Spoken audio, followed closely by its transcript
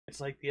It's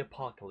like the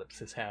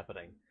apocalypse is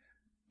happening.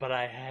 But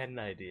I had an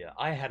idea.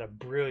 I had a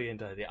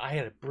brilliant idea. I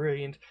had a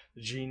brilliant,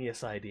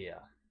 genius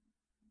idea.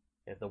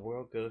 If the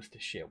world goes to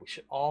shit, we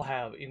should all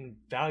have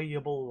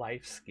invaluable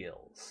life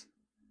skills.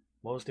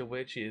 Most of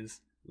which is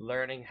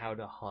learning how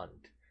to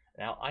hunt.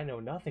 Now, I know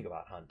nothing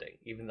about hunting,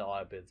 even though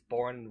I was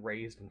born and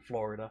raised in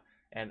Florida,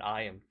 and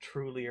I am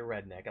truly a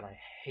redneck, and I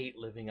hate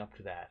living up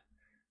to that.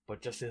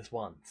 But just this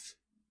once,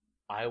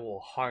 I will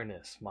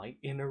harness my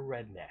inner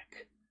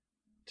redneck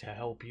to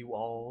help you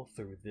all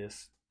through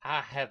this.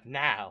 I have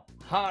now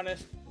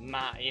harnessed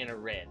my inner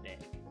redneck,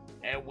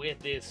 and with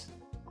this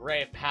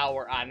great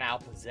power I now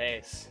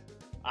possess,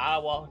 I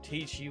will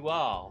teach you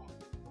all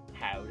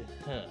how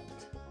to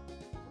hunt.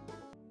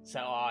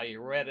 So are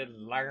you ready to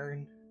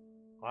learn?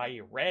 Are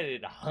you ready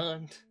to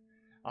hunt?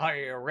 Are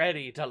you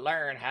ready to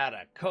learn how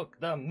to cook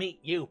the meat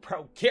you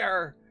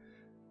procure?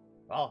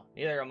 Well,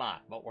 neither am I,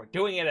 but we're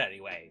doing it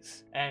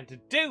anyways. And to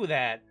do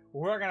that,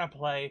 we're gonna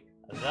play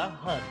The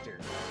Hunter,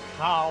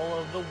 Call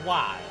of the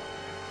Wild.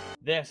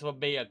 This will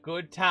be a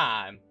good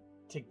time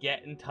to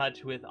get in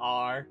touch with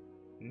our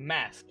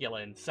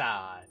masculine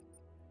side.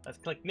 Let's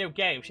click new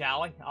game,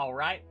 shall we?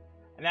 Alright.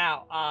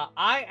 Now,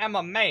 I am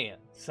a man,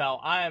 so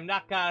I am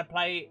not gonna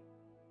play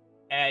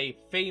a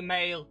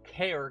female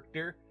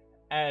character,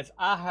 as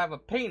I have a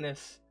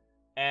penis,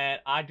 and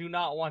I do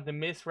not want to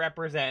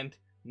misrepresent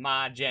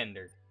my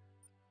gender.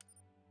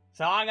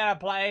 So I'm gonna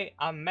play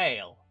a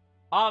male.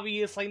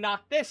 Obviously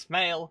not this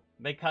male,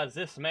 because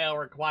this male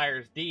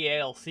requires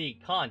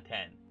DLC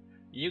content.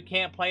 You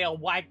can't play a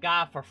white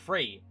guy for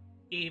free.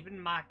 Even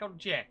Michael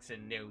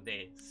Jackson knew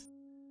this.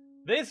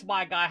 This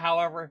white guy,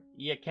 however,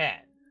 you can.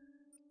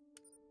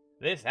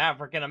 This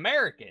African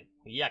American,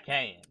 you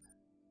can.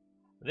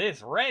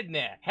 This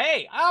redneck.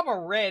 Hey, I'm a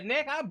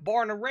redneck. I'm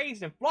born and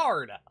raised in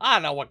Florida. I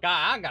know what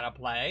guy I'm gonna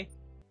play.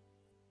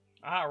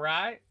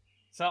 Alright.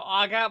 So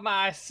I got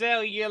my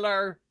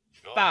cellular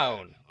Go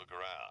phone. ahead, look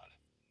around.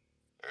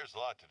 There's a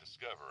lot to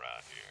discover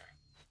around here.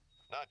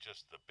 Not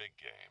just the big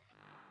game.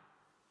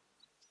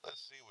 Let's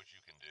see what you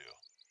can do.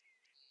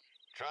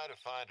 Try to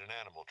find an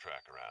animal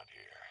track around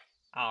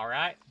here.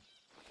 Alright.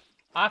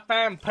 I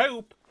found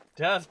poop.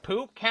 Does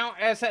poop count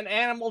as an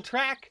animal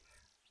track?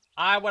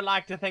 I would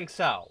like to think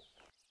so.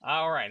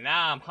 Alright,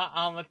 now I'm hot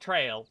on the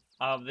trail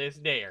of this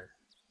deer.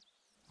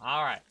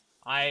 Alright,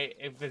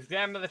 I've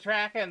examined the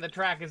track, and the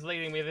track is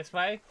leading me this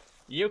way.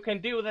 You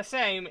can do the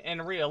same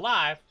in real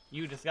life.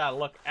 You just gotta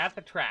look at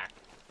the track.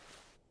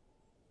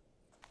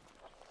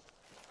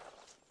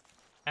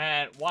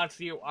 And once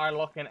you are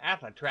looking at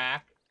the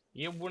track,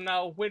 you will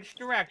know which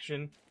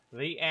direction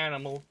the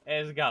animal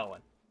is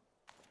going.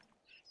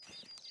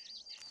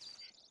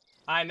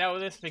 I know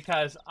this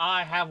because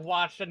I have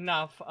watched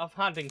enough of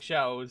hunting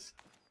shows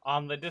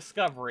on the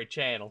Discovery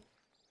Channel.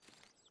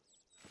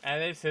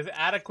 And this has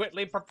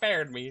adequately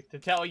prepared me to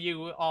tell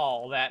you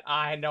all that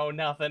I know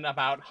nothing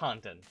about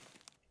hunting.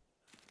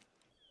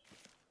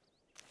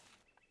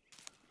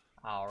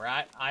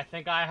 Alright, I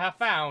think I have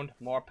found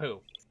more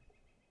poop.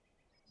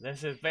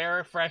 This is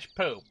very fresh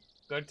poop.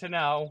 Good to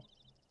know.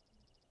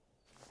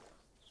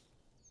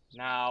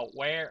 Now,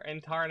 where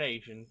in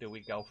tarnation do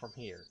we go from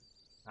here?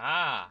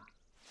 Ah!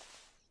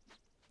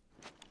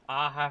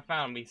 I have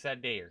found me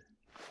said deer.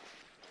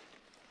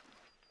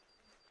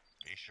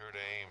 Be sure to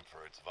aim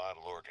for its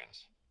vital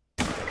organs.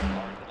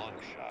 Hard lung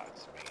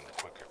shots mean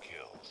quicker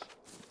kills.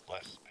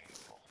 Less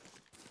painful.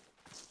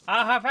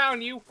 I have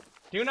found you!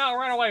 Do not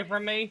run away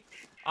from me!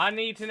 I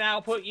need to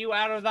now put you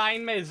out of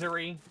thine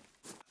misery.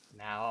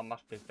 Now I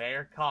must be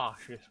very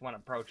cautious when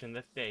approaching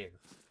this deer.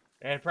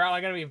 It's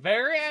probably going to be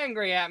very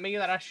angry at me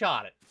that I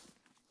shot it.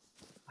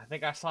 I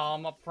think I saw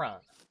him up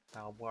front.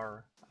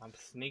 However, I'm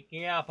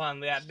sneaking up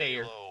on that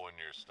deer. Stay low when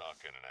you're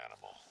stalking an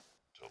animal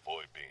to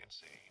avoid being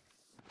seen.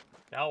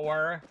 Don't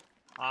worry.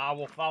 I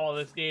will follow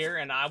this deer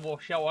and I will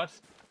show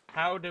us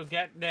how to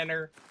get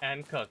dinner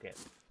and cook it.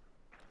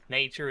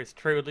 Nature is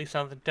truly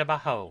something to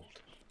behold.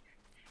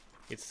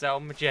 It's so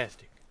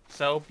majestic,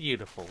 so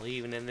beautiful,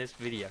 even in this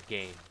video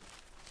game.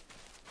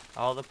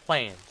 All the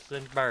plants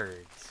and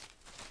birds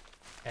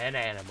and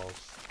animals.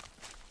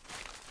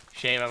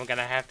 Shame I'm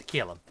gonna have to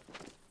kill them.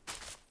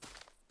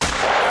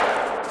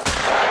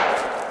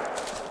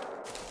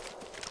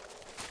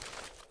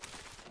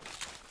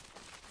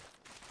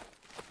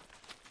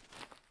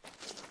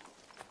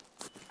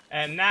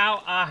 And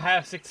now I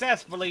have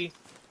successfully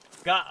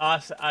got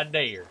us a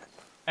deer.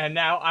 And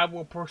now I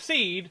will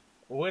proceed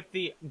with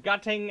the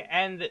gutting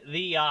and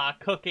the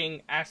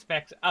cooking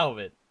aspects of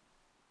it.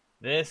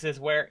 This is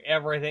where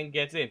everything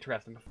gets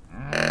interesting.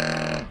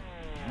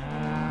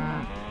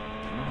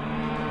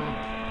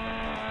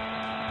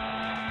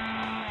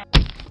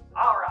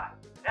 Alright,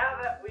 now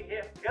that we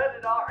have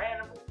gutted our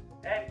animal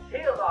and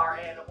killed our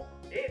animal,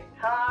 it's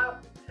time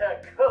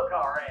to cook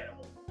our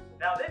animal.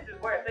 Now this is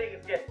where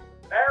things get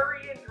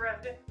very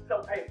interesting,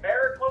 so pay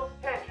very close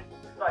attention,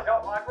 because I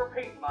don't like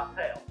repeating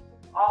myself.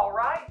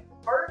 Alright,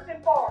 first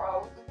and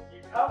foremost,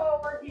 you come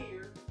over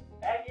here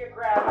and you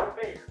grab your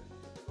beer,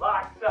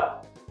 like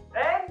so.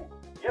 Then,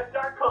 you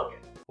start cooking.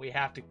 We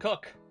have to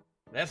cook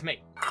this this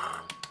meat.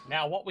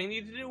 Now what we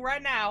need to do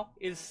right now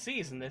is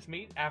season this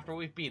meat after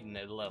we've beaten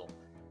it a little.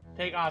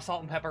 Take our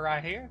salt and pepper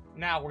right here.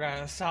 Now we're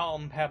gonna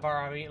salt and pepper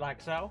our meat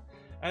like so.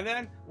 And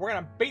then we're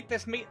gonna beat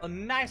this meat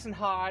nice and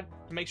hard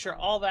to make sure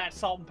all that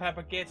salt and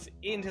pepper gets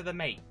into the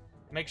meat.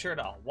 Make sure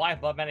to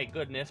wipe up any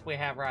goodness we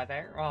have right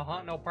there.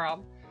 No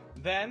problem.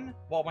 Then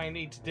what we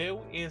need to do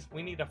is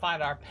we need to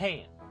find our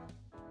pan.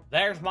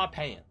 There's my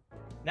pan.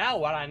 Now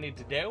what I need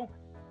to do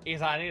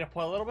is I need to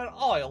put a little bit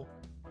of oil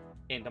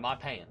into my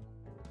pan.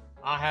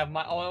 I have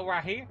my oil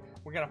right here.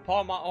 We're gonna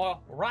pour my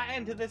oil right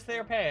into this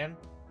there pan.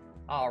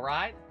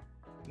 Alright.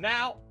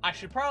 Now, I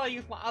should probably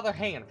use my other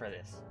hand for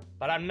this,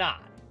 but I'm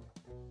not.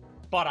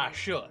 But I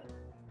should.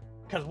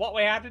 Because what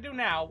we have to do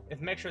now is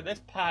make sure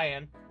this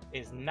pan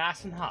is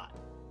nice and hot.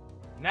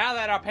 Now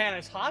that our pan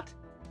is hot,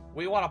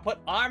 we want to put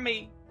our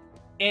meat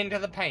into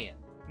the pan.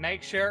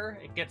 Make sure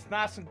it gets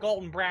nice and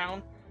golden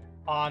brown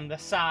on the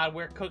side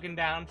we're cooking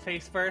down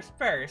face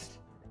first.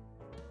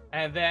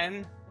 And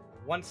then,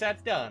 once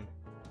that's done,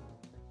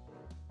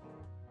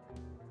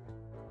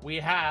 we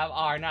have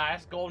our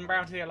nice golden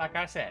brown here, like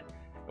I said.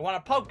 You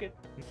want to poke it.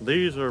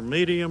 These are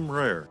medium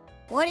rare.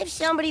 What if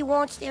somebody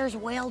wants theirs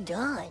well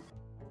done?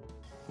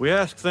 We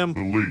ask them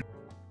to leave.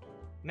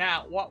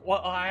 Now,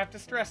 what I have to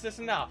stress this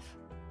enough.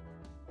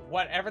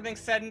 When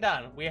everything's said and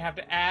done, we have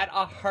to add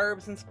our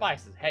herbs and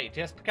spices. Hey,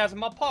 just because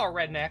I'm a poor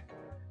redneck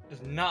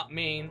does not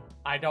mean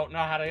I don't know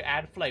how to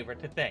add flavor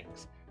to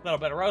things. A little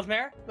bit of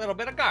rosemary, a little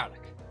bit of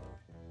garlic,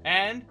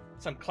 and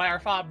some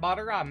clarified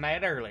butter I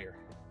made earlier.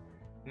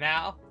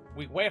 Now,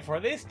 we wait for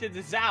this to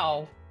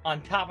dissolve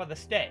on top of the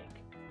steak.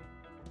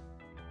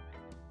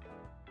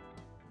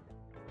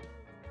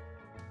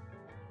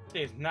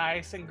 It's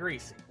nice and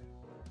greasy.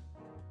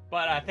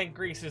 But I think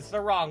grease is the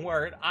wrong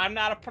word. I'm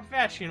not a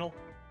professional.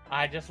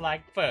 I just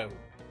like food.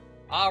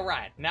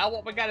 Alright, now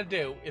what we gotta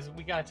do is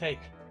we gotta take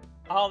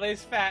all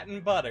this fat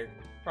and butter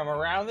from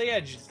around the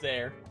edges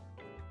there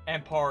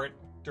and pour it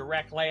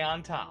directly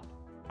on top.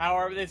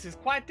 However, this is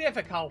quite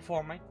difficult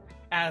for me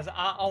as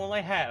I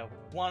only have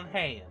one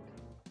hand,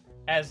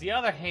 as the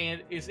other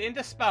hand is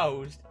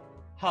indisposed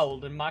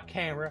holding my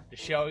camera to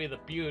show you the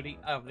beauty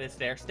of this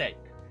there steak.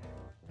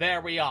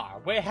 There we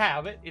are. We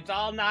have it. It's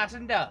all nice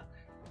and done.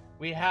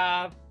 We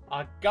have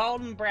a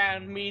golden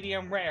brown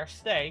medium rare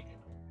steak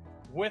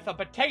with a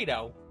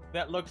potato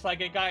that looks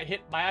like it got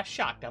hit by a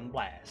shotgun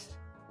blast.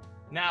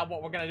 Now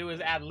what we're going to do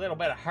is add a little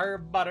bit of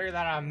herb butter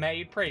that I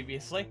made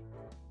previously.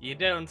 You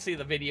don't see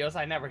the videos.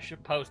 I never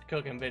should post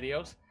cooking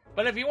videos.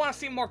 But if you want to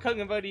see more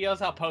cooking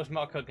videos, I'll post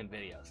more cooking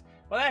videos.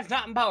 But that's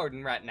not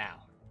important right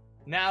now.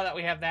 Now that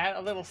we have that,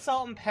 a little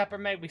salt and pepper,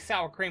 maybe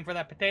sour cream for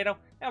that potato,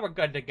 and we're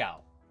good to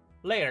go.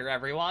 Later,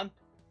 everyone.